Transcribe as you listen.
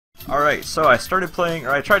Alright, so I started playing,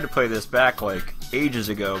 or I tried to play this back like ages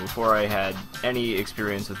ago before I had any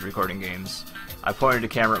experience with recording games. I pointed a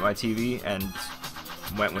camera at my TV and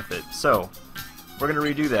went with it. So, we're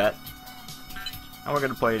going to redo that, and we're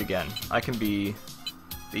going to play it again. I can be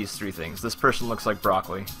these three things. This person looks like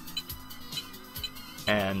broccoli,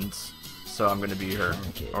 and so I'm going to be her,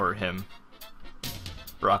 or him.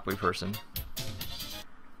 Broccoli person.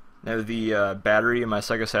 Now the battery in my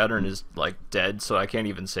Sega Saturn is like dead, so I can't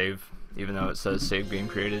even save, even though it says save game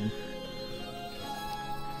created.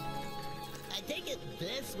 I take it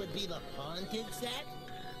this would be the haunted set?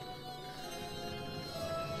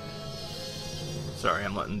 Sorry,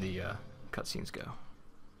 I'm letting the cutscenes go.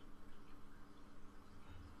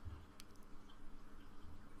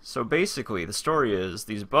 So basically, the story is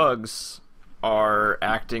these bugs are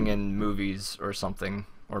acting in movies or something,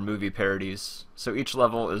 or movie parodies. So each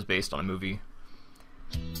level is based on a movie.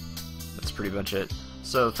 That's pretty much it.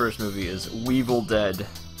 So the first movie is Weevil Dead.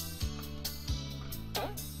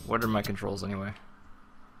 What are my controls anyway?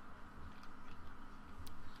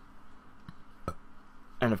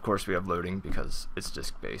 And of course we have loading because it's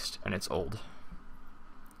disc-based and it's old.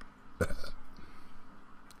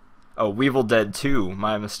 Oh, Weevil Dead 2,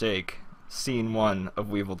 my mistake. Scene 1 of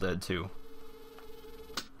Weevil Dead 2.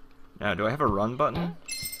 Now, do I have a run button?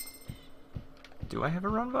 Do I have a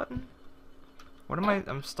run button? What am I?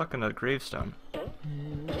 I'm stuck in a gravestone.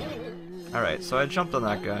 Alright, so I jumped on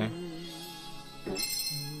that guy.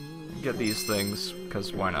 Get these things,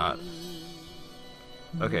 because why not?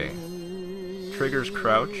 Okay. Triggers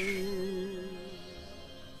crouch.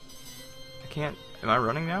 I can't... Am I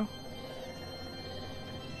running now?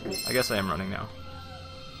 I guess I am running now.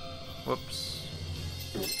 Whoops.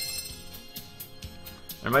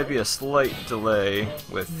 There might be a slight delay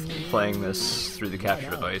with playing this through the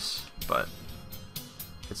capture device, but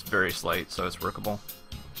it's very slight, so it's workable.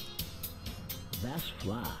 That's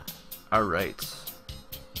fly. Alright.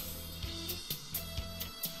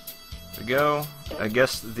 Here we go. I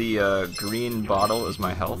guess the green bottle is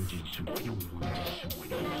my health.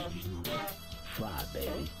 Fly,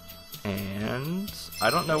 baby. And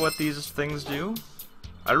I don't know what these things do.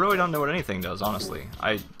 I really don't know what anything does, honestly.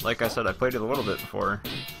 Like I said, I played it a little bit before,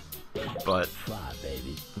 but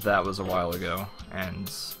that was a while ago,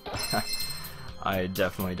 and I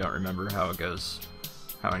definitely don't remember how it goes,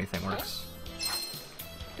 how anything works.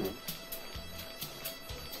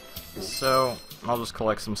 So, I'll just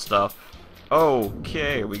collect some stuff.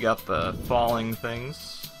 Okay, we got the falling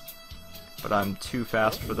things, but I'm too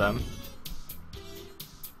fast for them.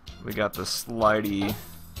 We got the slidey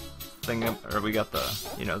thing, or we got the,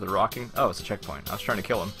 you know, the rocking. Oh, it's a checkpoint. I was trying to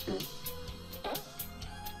kill him.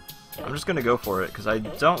 I'm just gonna go for it, because I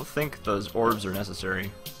don't think those orbs are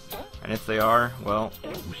necessary. And if they are, well,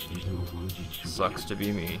 sucks to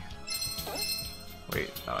be me. Wait,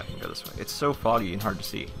 oh, I can go this way. It's so foggy and hard to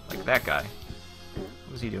see. Like that guy.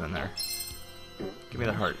 What was he doing there? Give me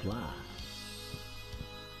the heart.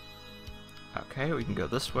 Okay, we can go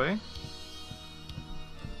this way.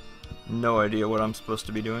 No idea what I'm supposed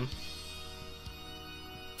to be doing.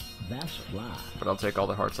 That's fly. But I'll take all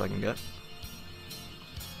the hearts I can get.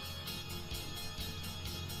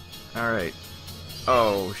 Alright.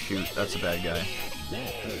 Oh, shoot. That's a bad guy.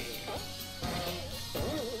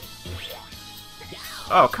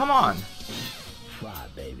 Oh, come on! Fly,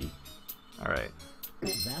 baby. Alright.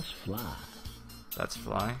 That's fly. That's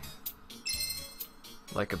fly.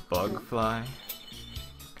 Like a bug fly.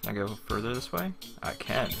 Can I go further this way? I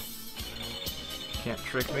can. Can't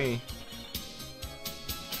trick me.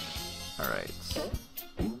 Alright.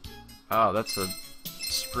 Oh, that's a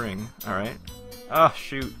spring. Alright. Oh,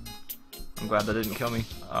 shoot. I'm glad that didn't kill me.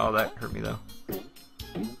 Oh, that hurt me, though.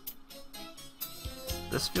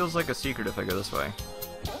 This feels like a secret if I go this way.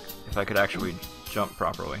 If I could actually jump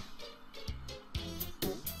properly.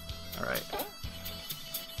 Alright.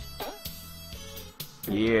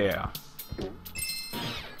 Yeah.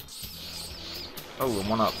 Oh, a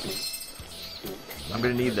 1-up. I'm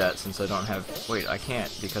gonna need that since I don't have... Wait, I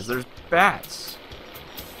can't because there's bats!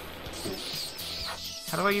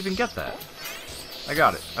 How do I even get that? I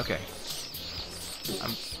got it. Okay.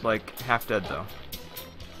 I'm, like, half dead, though.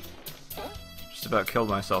 Just about killed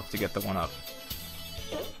myself to get the 1-up.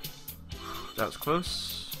 That was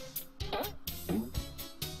close.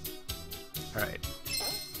 Alright.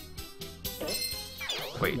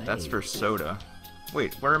 Wait, that's for soda.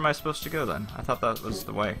 Wait, where am I supposed to go then? I thought that was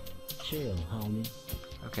the way. Chill, homie.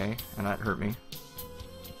 Okay, and that hurt me.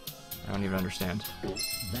 I don't even understand.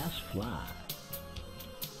 That's fly.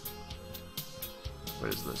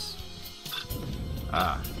 What is this?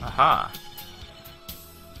 Ah, aha!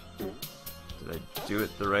 Did I do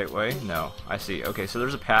it the right way? No. I see. Okay, so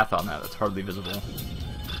there's a path on that that's hardly visible.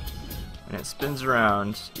 And it spins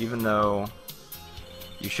around, even though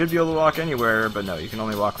you should be able to walk anywhere, but no, you can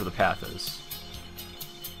only walk where the path is.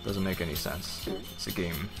 Doesn't make any sense. It's a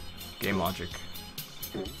game. Game logic.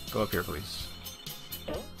 Go up here, please.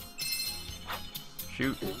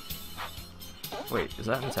 Shoot. Wait, is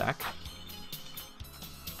that an attack?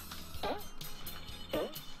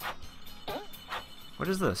 What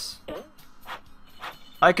is this?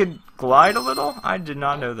 I could glide a little? I did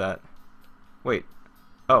not know that. Wait.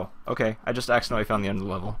 Oh, okay. I just accidentally found the end of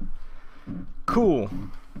the level. Cool.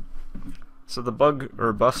 So the bug,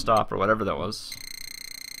 or bus stop, or whatever that was,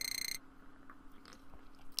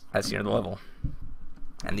 that's the end of the level.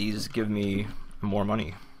 And these give me more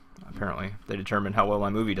money, apparently. They determine how well my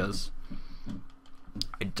movie does.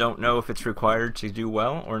 I don't know if it's required to do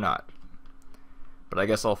well or not. But I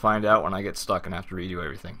guess I'll find out when I get stuck and have to redo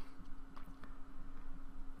everything.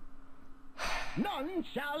 None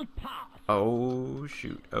shall pass. Oh,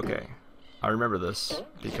 shoot. Okay. I remember this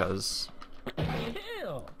because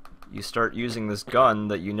Kill. you start using this gun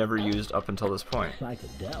that you never used up until this point.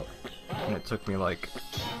 Psychedelic. And it took me like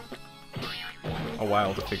a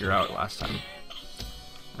while to figure out last time.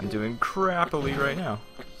 I'm doing crappily right now.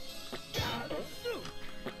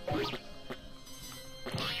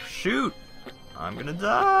 Shoot! I'm gonna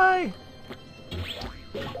die!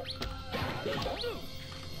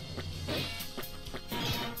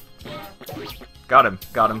 Got him,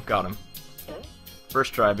 got him, got him.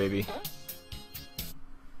 First try, baby.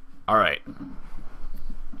 Alright.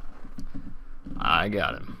 I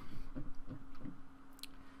got him.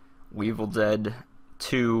 Weevil Dead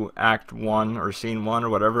 2 Act 1 or Scene 1 or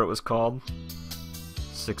whatever it was called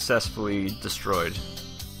successfully destroyed.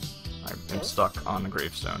 I'm stuck on the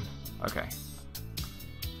gravestone. Okay.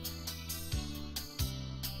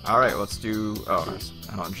 Alright, let's do... Oh,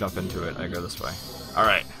 I don't jump into it. I go this way.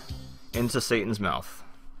 Alright. Into Satan's mouth.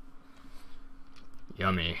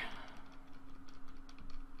 Yummy.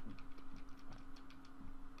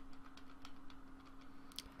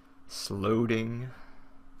 Loading.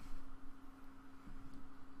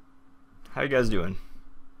 How you guys doing?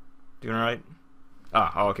 Doing alright?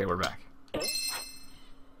 Ah, oh, okay, we're back.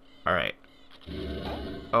 Alright.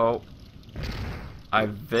 Oh. I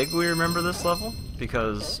vaguely remember this level,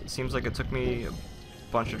 because it seems like it took me a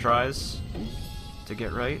bunch of tries to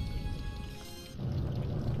get right.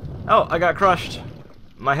 Oh, I got crushed!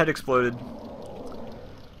 My head exploded.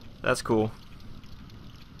 That's cool.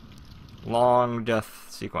 Long death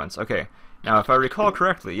sequence. Okay, now if I recall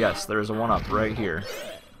correctly, yes, there is a 1-up right here.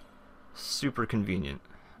 Super convenient.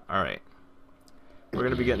 Alright. We're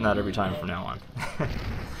gonna be getting that every time from now on.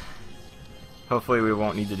 Hopefully we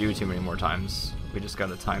won't need to do too many more times. We just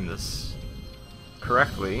gotta time this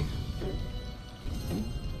correctly.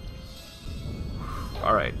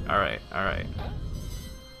 Alright, alright, alright.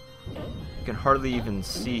 You can hardly even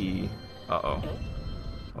see... Uh-oh.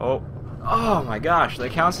 Oh. Oh my gosh,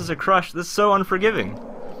 that counts as a crush. This is so unforgiving.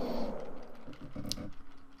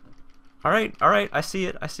 Alright, alright, I see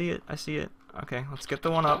it, I see it, I see it. Okay, let's get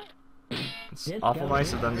the 1-up. It's awful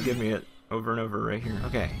nice of them to give me it over and over right here.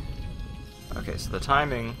 Okay. Okay, so the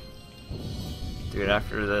timing... Do it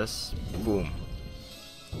after this. Boom.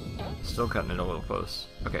 Still cutting it a little close.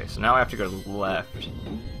 Okay, so now I have to go to the left.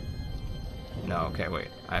 No, okay, wait.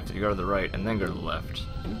 I have to go to the right and then go to the left.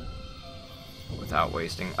 Without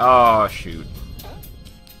wasting... Oh, shoot.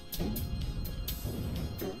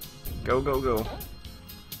 Go, go, go.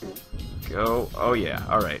 Go. Oh, yeah.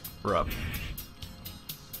 Alright, we're up.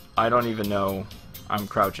 I don't even know I'm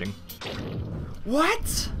crouching.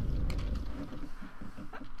 What?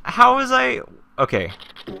 How was I... Okay.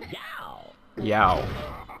 Yow.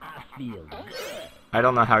 I feel good. I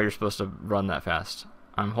don't know how you're supposed to run that fast.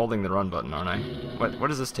 I'm holding the run button, aren't I? What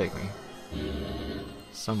does this take me?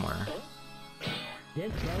 Somewhere.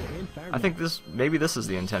 I think this... Maybe this is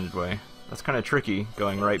the intended way. That's kind of tricky,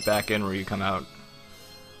 going right back in where you come out.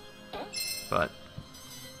 But...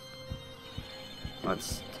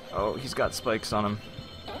 Let's... Oh, he's got spikes on him.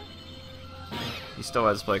 He still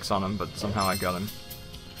has spikes on him, but somehow I got him.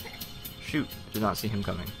 Shoot, did not see him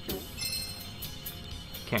coming.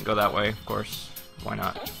 Can't go that way, of course. Why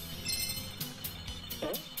not?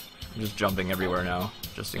 I'm just jumping everywhere now,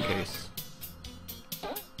 just in case.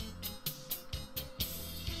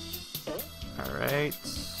 Alright.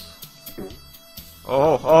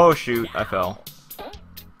 Oh, oh shoot, I fell.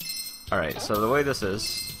 Alright, so the way this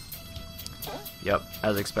is... Yep,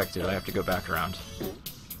 as expected, I have to go back around.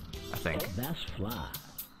 I think. That's fly.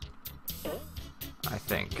 I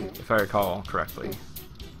think, if I recall correctly.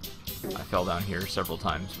 I fell down here several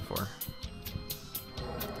times before.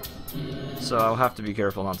 So I'll have to be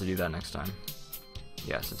careful not to do that next time.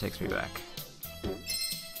 Yes, it takes me back.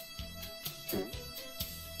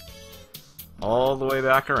 All the way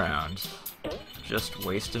back around. Just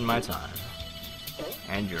wasting my time.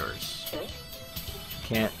 And yours.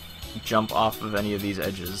 Can't jump off of any of these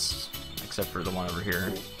edges, except for the one over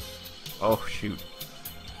here. Oh, shoot.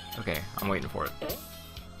 Okay, I'm waiting for it.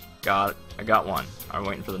 Got it. I got one. I'm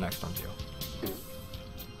waiting for the next one, too.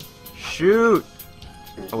 Shoot!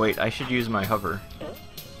 Oh, wait, I should use my hover.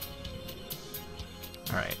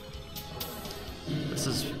 Alright. This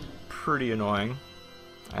is pretty annoying,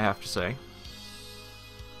 I have to say.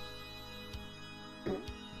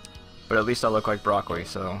 But at least I look like broccoli,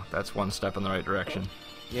 so that's one step in the right direction.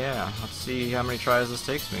 Yeah, let's see how many tries this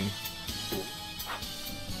takes me.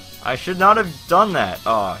 I should not have done that!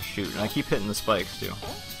 Oh, shoot, and I keep hitting the spikes, too.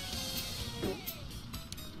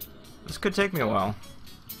 This could take me a while.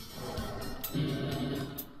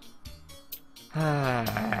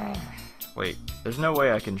 Wait, there's no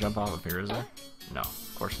way I can jump off of here, is there? No,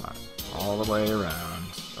 of course not. All the way around.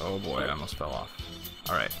 Oh boy, I almost fell off.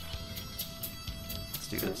 Alright. Let's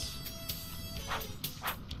do this.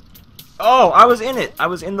 Oh, I was in it! I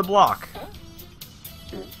was in the block!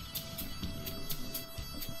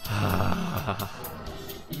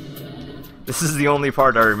 This is the only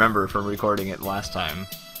part I remember from recording it last time,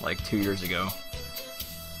 like 2 years ago.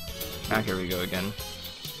 Now here we go again.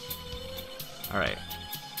 Alright.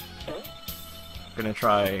 Gonna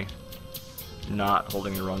try not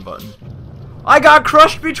holding the run button. I got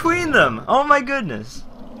crushed between them! Oh my goodness!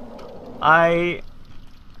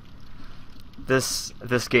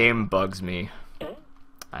 This game bugs me.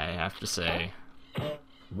 I have to say.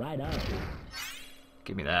 Right on.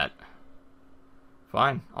 Give me that.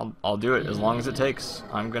 Fine, I'll do it as long as it takes.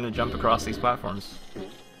 I'm gonna jump across these platforms.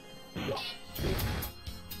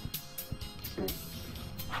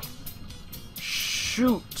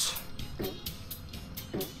 Shoot!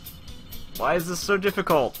 Why is this so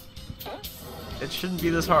difficult? It shouldn't be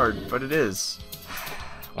this hard, but it is.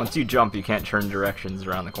 Once you jump, you can't turn directions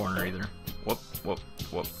around the corner either. Whoop, whoop,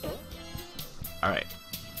 whoop. Alright.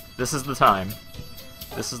 This is the time.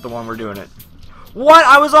 This is the one we're doing it. What?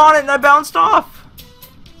 I was on it and I bounced off!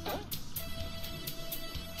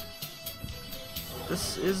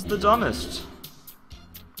 This is the dumbest.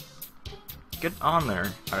 Get on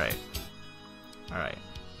there. Alright. Alright.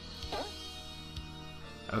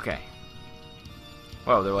 Okay.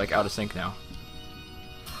 Whoa, they're like out of sync now.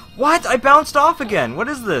 What? I bounced off again! What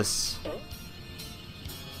is this?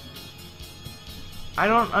 I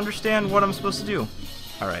don't understand what I'm supposed to do.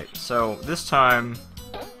 Alright, so this time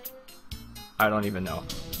I don't even know.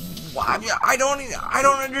 I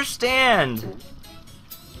don't understand!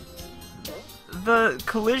 The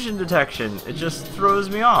collision detection, it just throws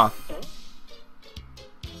me off.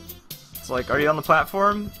 It's like, are you on the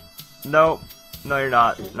platform? Nope. No, you're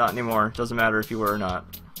not. Not anymore. Doesn't matter if you were or not.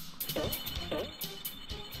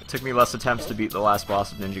 It took me less attempts to beat the last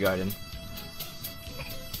boss of Ninja Gaiden.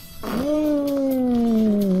 Ooh.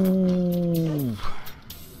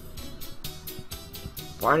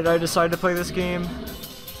 Why did I decide to play this game?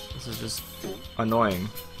 This is just annoying.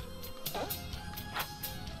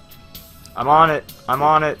 I'm on it. I'm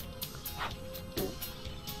on it.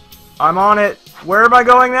 I'm on it. Where am I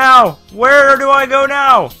going now? Where do I go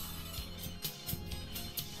now?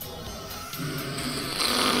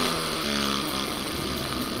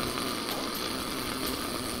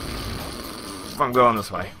 I'm going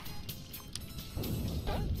this way.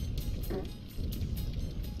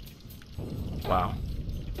 Wow.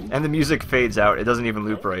 And the music fades out. It doesn't even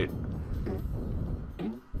loop right.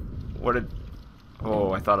 What did...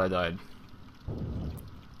 Oh, I thought I died.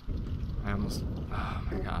 I almost... Oh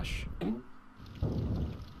my gosh.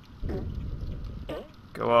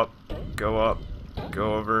 Go up. Go up.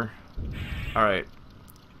 Go over. Alright.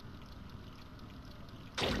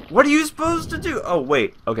 What are you supposed to do? Oh,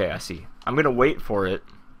 wait. Okay, I see. I'm gonna wait for it.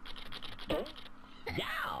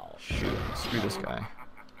 Shoot, screw this guy.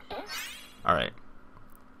 Alright.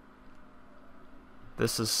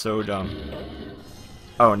 This is so dumb.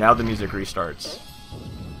 Oh, now the music restarts.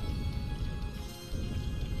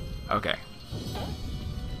 Okay.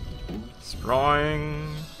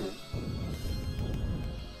 Sprawling.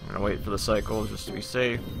 I'm gonna wait for the cycle just to be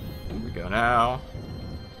safe. We go now.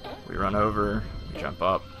 We run over. We jump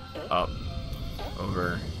up. Up.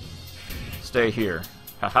 Over. Stay here.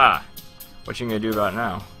 Haha. What you gonna do about it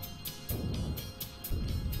now?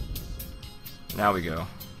 Now we go.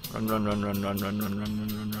 Run, run, run, run, run, run, run, run, run,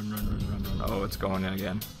 run, run, run, run, run. Oh, it's going in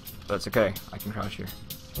again. But it's okay. I can crouch here.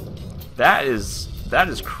 That is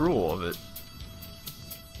cruel of it.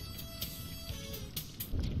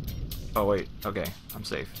 Oh wait, okay, I'm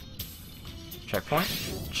safe.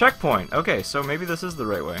 Checkpoint? Checkpoint! Okay, so maybe this is the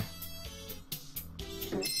right way.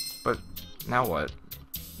 But now what?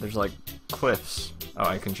 There's like cliffs. Oh,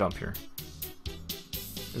 I can jump here.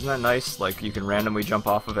 Isn't that nice? Like you can randomly jump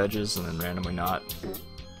off of edges and then randomly not.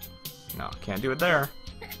 No, can't do it there.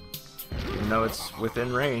 Even though it's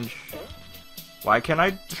within range. Why can't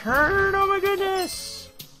I turn? Oh my goodness!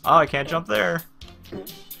 Oh, I can't jump there.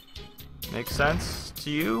 Makes sense to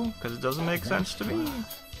you? Because it doesn't make sense to me.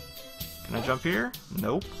 Can I jump here?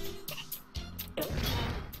 Nope.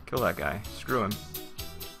 Kill that guy. Screw him.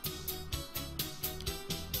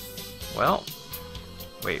 Well,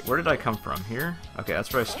 wait, where did I come from? Here? Okay,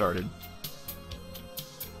 that's where I started.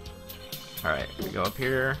 Alright, we go up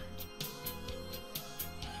here.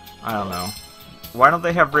 I don't know. Why don't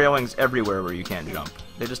they have railings everywhere where you can't jump?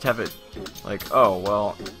 They just have it like, oh,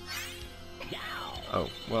 well... Oh,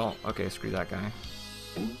 well, okay, screw that guy.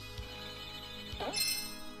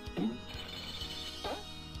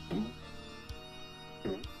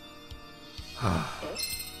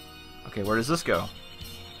 Okay, where does this go?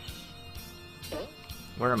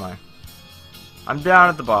 Where am I? I'm down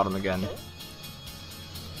at the bottom again.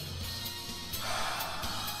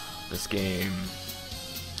 This game.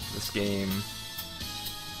 This game.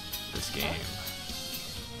 This game.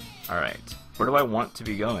 Alright. Where do I want to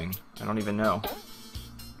be going? I don't even know.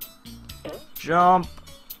 Jump!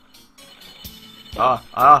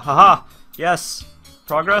 Haha! Yes!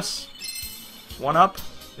 Progress? One up?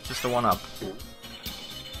 It's just a one up.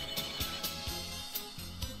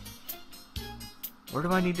 Where do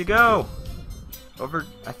I need to go? Over,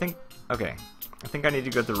 I think, okay. I think I need to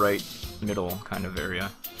go to the right middle kind of area.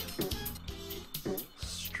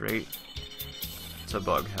 Straight to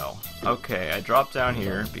bug hell. Okay, I dropped down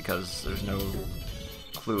here because there's no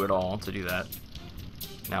clue at all to do that.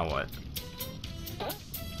 Now what?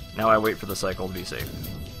 Now I wait for the cycle to be safe.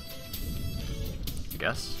 I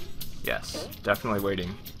guess? Yes, definitely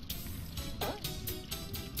waiting.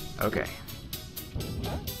 Okay.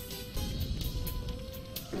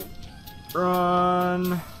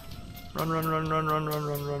 Run! Run, run, run, run, run, run,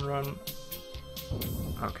 run, run, run.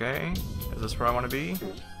 Okay. Is this where I want to be?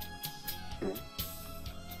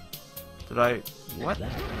 Did I... What?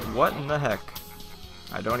 What in the heck?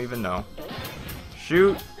 I don't even know.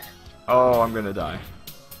 Shoot! Oh, I'm gonna die.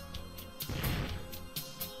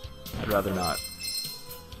 I'd rather not.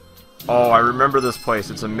 Oh, I remember this place.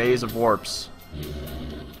 It's a maze of warps.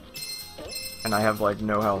 And I have, like,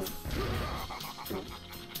 no health.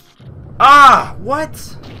 Ah!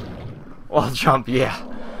 What? Wall jump, yeah.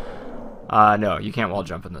 No, you can't wall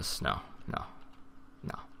jump in this. No, no,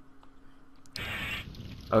 no.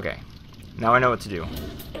 Okay. Now I know what to do.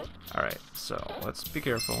 Alright, so let's be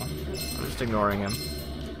careful. I'm just ignoring him.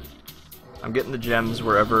 I'm getting the gems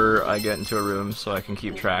wherever I get into a room so I can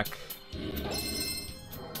keep track.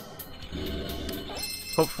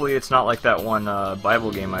 Hopefully it's not like that one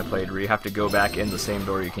Bible game I played where you have to go back in the same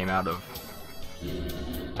door you came out of.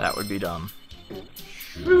 That would be dumb.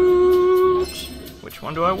 Shoot! Which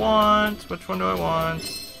one do I want? Which one do I want?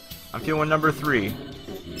 I'm feeling number 3.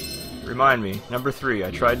 Remind me, number 3. I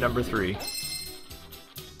tried number 3.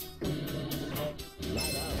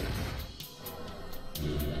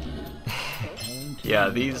 Yeah,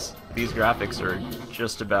 these graphics are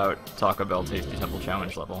just about Taco Bell Tasty Temple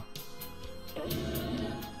Challenge level.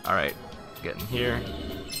 Alright, get in here.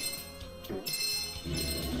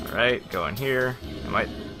 Alright, go in here.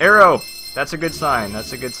 Arrow! That's a good sign.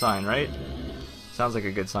 That's a good sign, right? Sounds like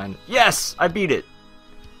a good sign. Yes! I beat it!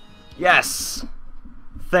 Yes!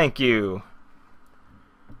 Thank you!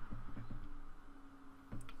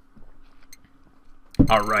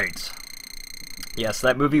 Alright. Yes,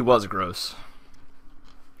 that movie was gross.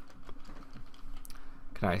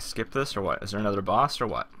 Can I skip this or what? Is there another boss or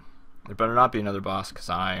what? There better not be another boss, because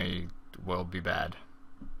I will be bad.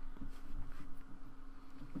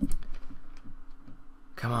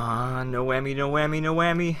 Come on, no whammy, no whammy, no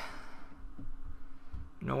whammy.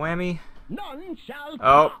 No whammy. None shall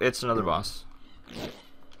Oh, it's another boss.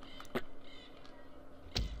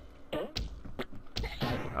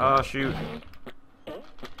 Oh, shoot.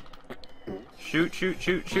 Shoot, shoot,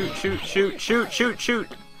 shoot, shoot, shoot, shoot, shoot, shoot, shoot.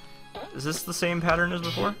 Is this the same pattern as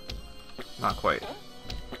before? Not quite.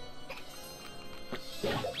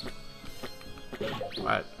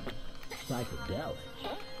 What? psychedelic.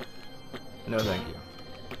 No, thank you.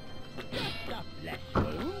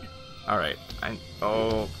 Alright,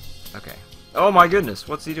 oh, okay. Oh my goodness,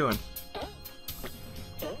 what's he doing?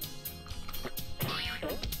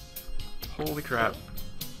 Holy crap.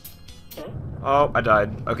 Oh, I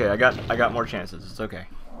died. Okay, I got more chances. It's okay.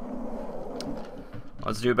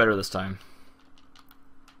 Let's do better this time.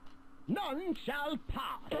 None shall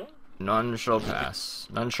pass. None shall pass.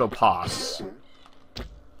 None shall pass.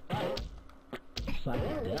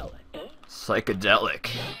 Psychedelic. Psychedelic.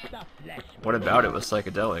 The flesh. What about it was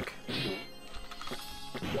psychedelic?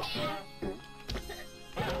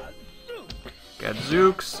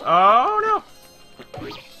 Gadzooks. Oh no!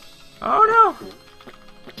 Oh no!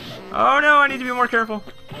 Oh no, I need to be more careful.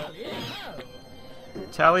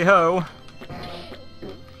 Tally ho!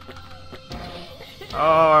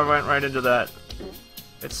 Oh, I went right into that.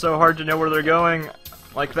 It's so hard to know where they're going.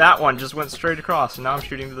 Like that one just went straight across, and now I'm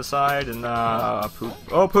shooting to the side, and poop.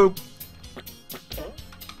 Oh, poop!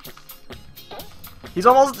 He's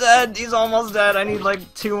almost dead! He's almost dead! I need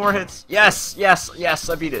like 2 more hits. Yes! Yes! Yes!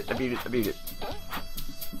 I beat it! I beat it! I beat it!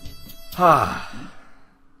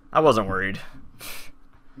 I wasn't worried.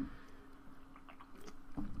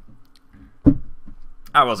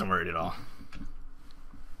 I wasn't worried at all.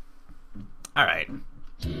 Alright.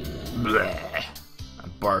 Bleh. I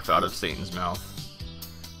barf out of Satan's mouth.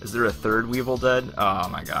 Is there a third Weevil dead? Oh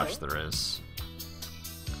my gosh, there is.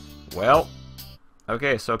 Well.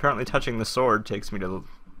 Okay, so apparently touching the sword takes me to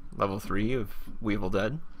level 3 of Weevil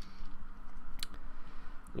dead.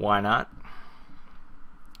 Why not?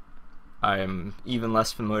 I am even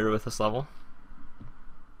less familiar with this level.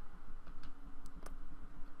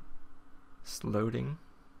 It's loading.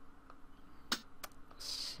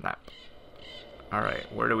 Snap.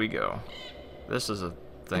 Alright, where do we go? This is a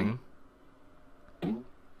thing.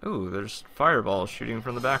 Ooh, there's fireballs shooting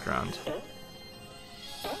from the background.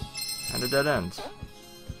 And a dead end.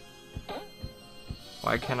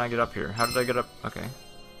 Why can't I get up here? How did I get up? Okay.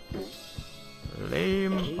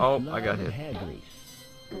 Lame. Oh, I got hit.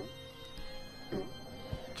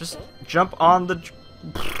 Just jump on the...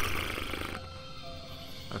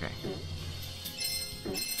 Okay.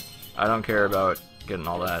 I don't care about getting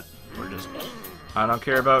all that. We're just... I don't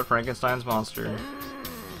care about Frankenstein's monster.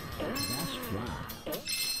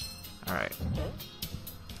 Alright.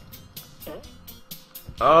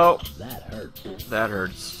 Oh! That hurts. That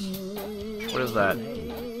hurts. What is that?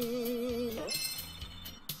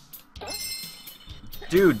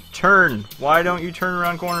 Dude, turn! Why don't you turn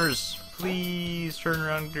around corners? Please turn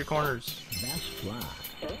around your corners. That's fly.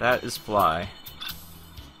 That is fly.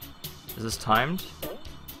 Is this timed?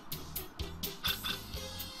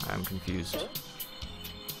 I am confused.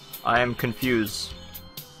 I am confused.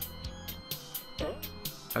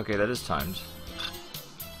 Okay, that is timed.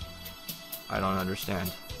 I don't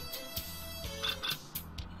understand.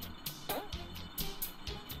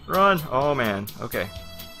 Run! Oh man, okay.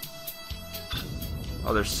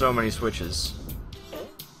 Oh, there's so many switches.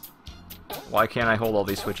 Why can't I hold all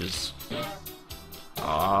these switches?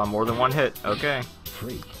 More than one hit. Okay.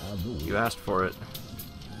 You asked for it.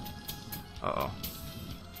 Uh-oh.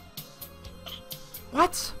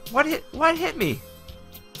 What? What hit me?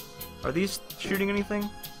 Are these shooting anything?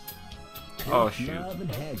 Oh shoot.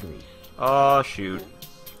 Oh shoot.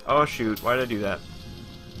 Oh shoot. Why did I do that?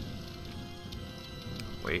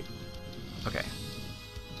 Wait. Okay.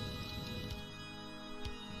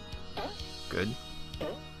 Good.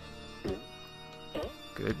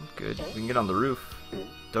 Good, good. We can get on the roof.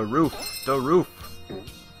 The roof! The roof!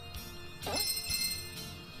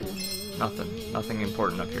 Nothing. Nothing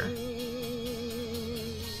important up here.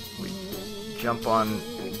 We jump on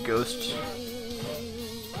ghost.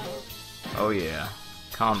 Oh yeah.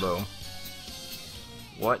 Combo.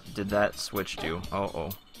 What did that switch do? Oh, oh.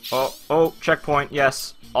 Oh, oh! Checkpoint!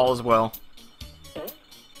 Yes! All is well.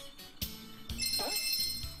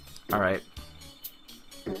 Alright.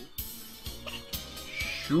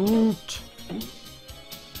 Shoot!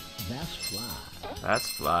 That's fly. That's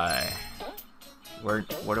fly.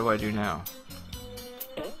 What do I do now?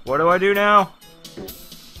 What do I do now?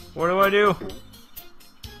 What do I do?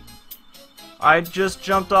 I just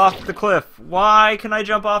jumped off the cliff. Why can I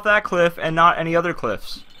jump off that cliff and not any other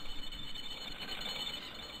cliffs?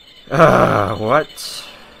 What?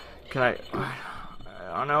 Can I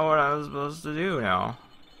don't know what I was supposed to do now.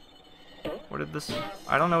 What did this...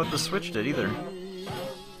 I don't know what the switch did either.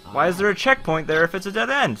 Why is there a checkpoint there if it's a dead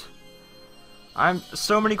end? I'm...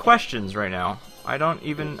 so many questions right now. I don't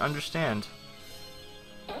even understand.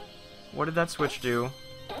 What did that switch do?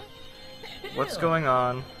 What's going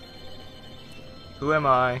on? Who am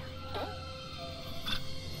I?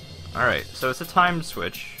 Alright, so it's a timed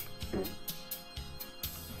switch.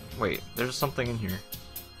 Wait, there's something in here.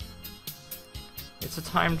 It's a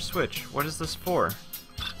timed switch. What is this for?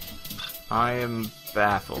 I am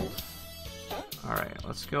baffled. Alright,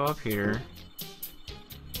 let's go up here.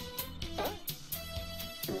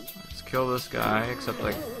 Let's kill this guy, except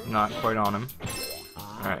like not quite on him.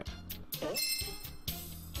 Alright.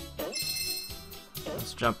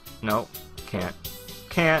 Let's jump. No. Can't.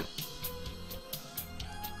 Can't.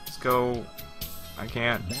 Let's go. I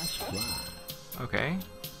can't. That's fly. Okay.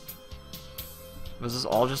 Was this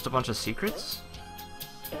all just a bunch of secrets?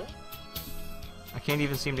 I can't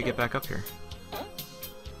even seem to get back up here.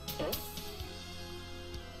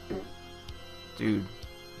 Dude.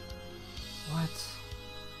 What?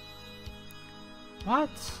 What?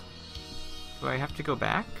 Do I have to go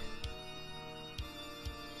back?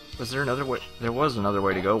 Was there another way? There was another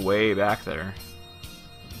way to go way back there.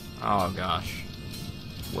 Oh gosh.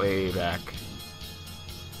 Way back.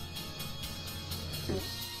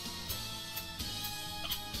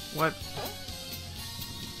 What?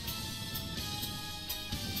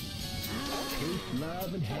 Peace,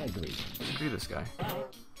 love, and haggery. Screw this guy.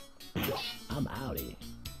 I'm outie.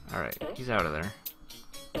 Alright, he's out of there.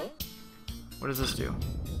 What does this do?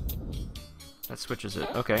 That switches it.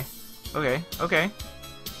 Okay. Okay. Okay.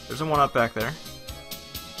 There's a 1-up back there.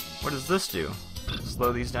 What does this do?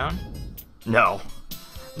 Slow these down? No.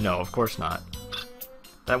 No, of course not.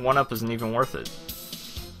 That 1-up isn't even worth it.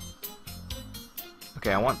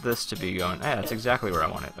 Okay, I want this to be going... Eh, that's exactly where I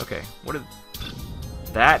want it. Okay, what did...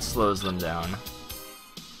 That slows them down.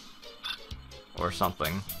 Or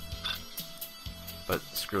something. But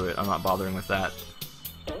screw it, I'm not bothering with that.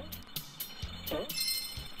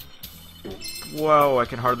 Whoa, I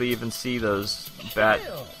can hardly even see those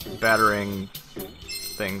battering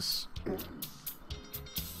things.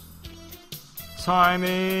 Timing!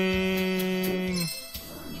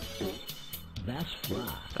 That's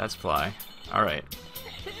fly. That's fly. Alright.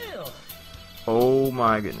 Oh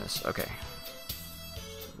my goodness. Okay.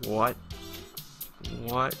 What?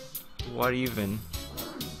 What? What even?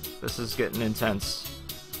 This is getting intense.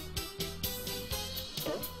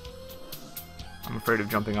 I'm afraid of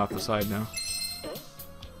jumping off the side now.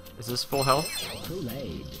 Is this full health?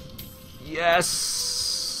 Kool-Aid.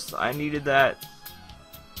 Yes! I needed that.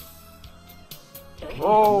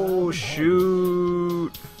 Oh,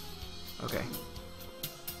 shoot! Okay.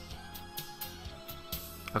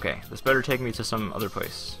 Okay, this better take me to some other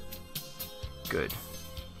place. Good.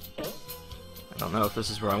 I don't know if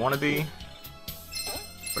this is where I want to be,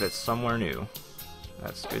 but it's somewhere new.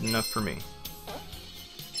 That's good enough for me.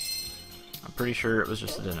 I'm pretty sure it was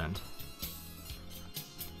just a dead end.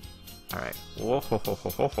 Alright. Whoa, ho, ho, ho,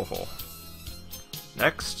 ho, ho, ho.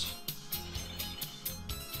 Next.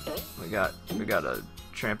 We got a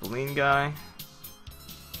trampoline guy.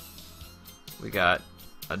 We got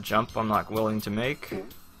a jump I'm not willing to make.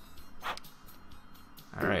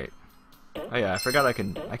 Alright. Oh yeah,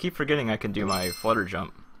 I keep forgetting I can do my flutter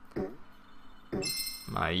jump.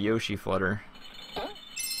 My Yoshi flutter.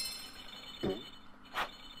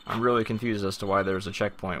 I'm really confused as to why there's a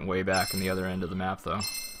checkpoint way back in the other end of the map though.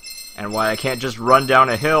 And why I can't just run down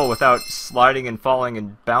a hill without sliding and falling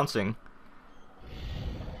and bouncing.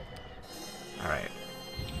 Alright.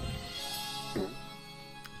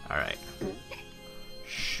 Alright.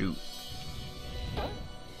 Shoot.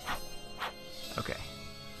 Okay.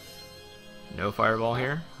 No fireball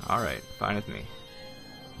here? Alright, fine with me.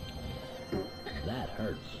 That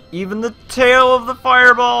hurts. Even the tail of the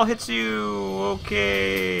fireball hits you!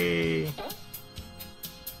 Okay.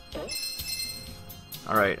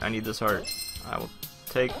 Alright, I need this heart. I will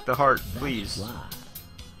take the heart, please. Fly.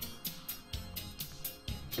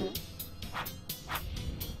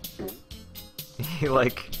 He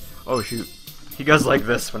like... Oh shoot. He goes like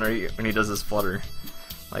this when he does his flutter.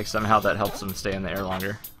 Like somehow that helps him stay in the air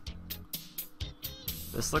longer.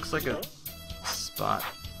 This looks like a spot.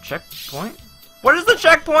 Checkpoint? What is the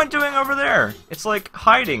checkpoint doing over there? It's like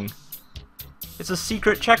hiding. It's a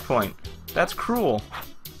secret checkpoint. That's cruel.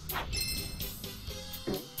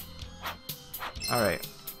 Alright.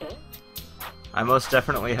 I most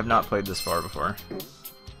definitely have not played this far before.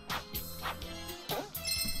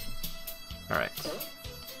 Alright.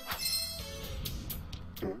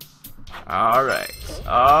 Alright.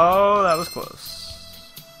 Oh, that was close.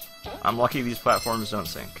 I'm lucky these platforms don't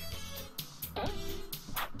sink.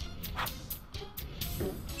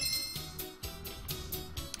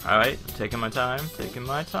 Alright, taking my time, taking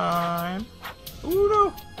my time. Ooh,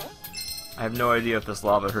 no! I have no idea if this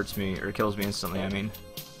lava hurts me, or kills me instantly, I mean.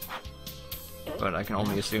 But I can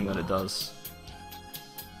only assume that it does.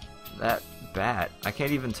 That bat, I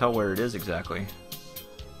can't even tell where it is exactly.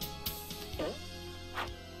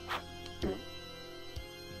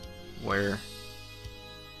 Where?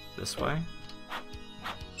 This way?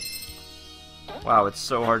 Wow, it's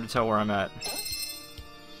so hard to tell where I'm at.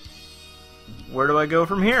 Where do I go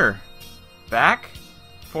from here? Back?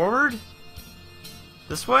 Forward?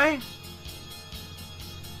 This way?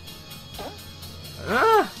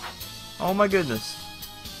 Oh my goodness.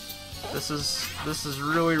 This is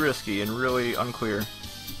really risky and really unclear.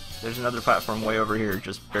 There's another platform way over here,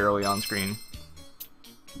 just barely on screen.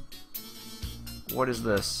 What is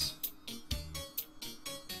this?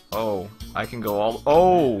 Oh, I can go all...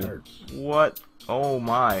 Oh! What? Oh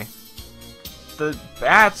my. The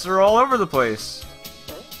bats are all over the place.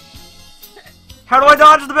 How do I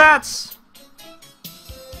dodge the bats?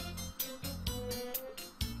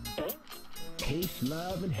 Peace,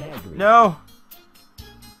 love, and Hagrid. No!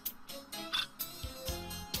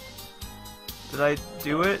 Did I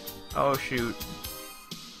do it? Oh shoot.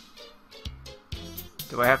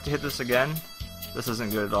 Do I have to hit this again? This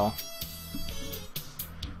isn't good at all.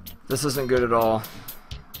 This isn't good at all.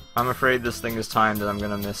 I'm afraid this thing is timed and I'm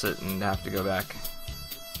gonna miss it and have to go back.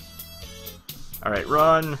 Alright,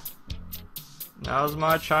 run! Now's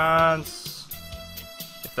my chance!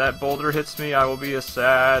 If that boulder hits me, I will be a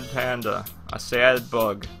sad panda. A sad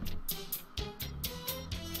bug.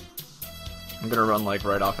 I'm gonna run like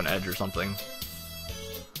right off an edge or something.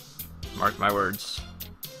 Mark my words.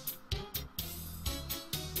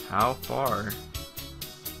 How far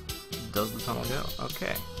does the tunnel go?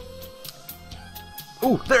 Okay.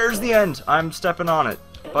 Ooh, there's the end! I'm stepping on it.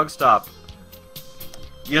 Bug stop.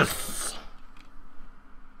 Yes!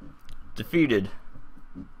 Defeated.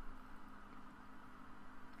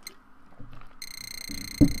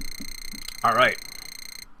 Alright.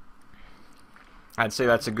 I'd say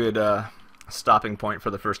that's a good stopping point for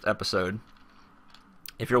the first episode.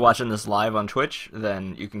 If you're watching this live on Twitch,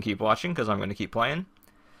 then you can keep watching because I'm going to keep playing.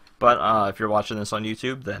 But if you're watching this on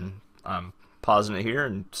YouTube, then I'm pausing it here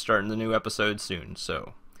and starting the new episode soon.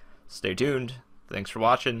 So stay tuned. Thanks for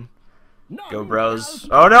watching. Go bros.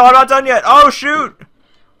 Oh no, I'm not done yet. Oh shoot!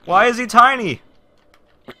 Why is he tiny?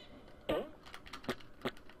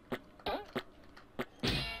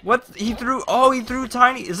 What? He threw... Oh, he threw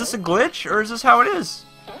tiny... Is this a glitch? Or is this how it is?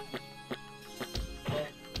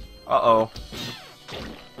 Uh-oh.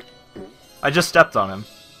 I just stepped on him.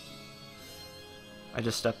 I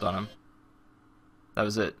just stepped on him. That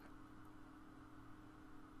was it.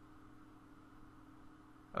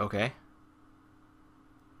 Okay.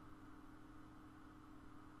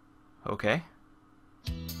 Okay.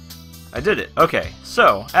 I did it. Okay.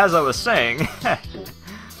 So, as I was saying...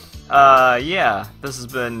 yeah, this has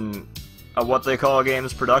been a What They Call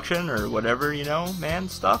Games production, or whatever, you know, man,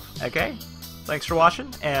 stuff. Okay, thanks for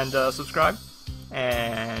watching, and subscribe,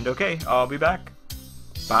 and okay, I'll be back.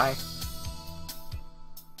 Bye.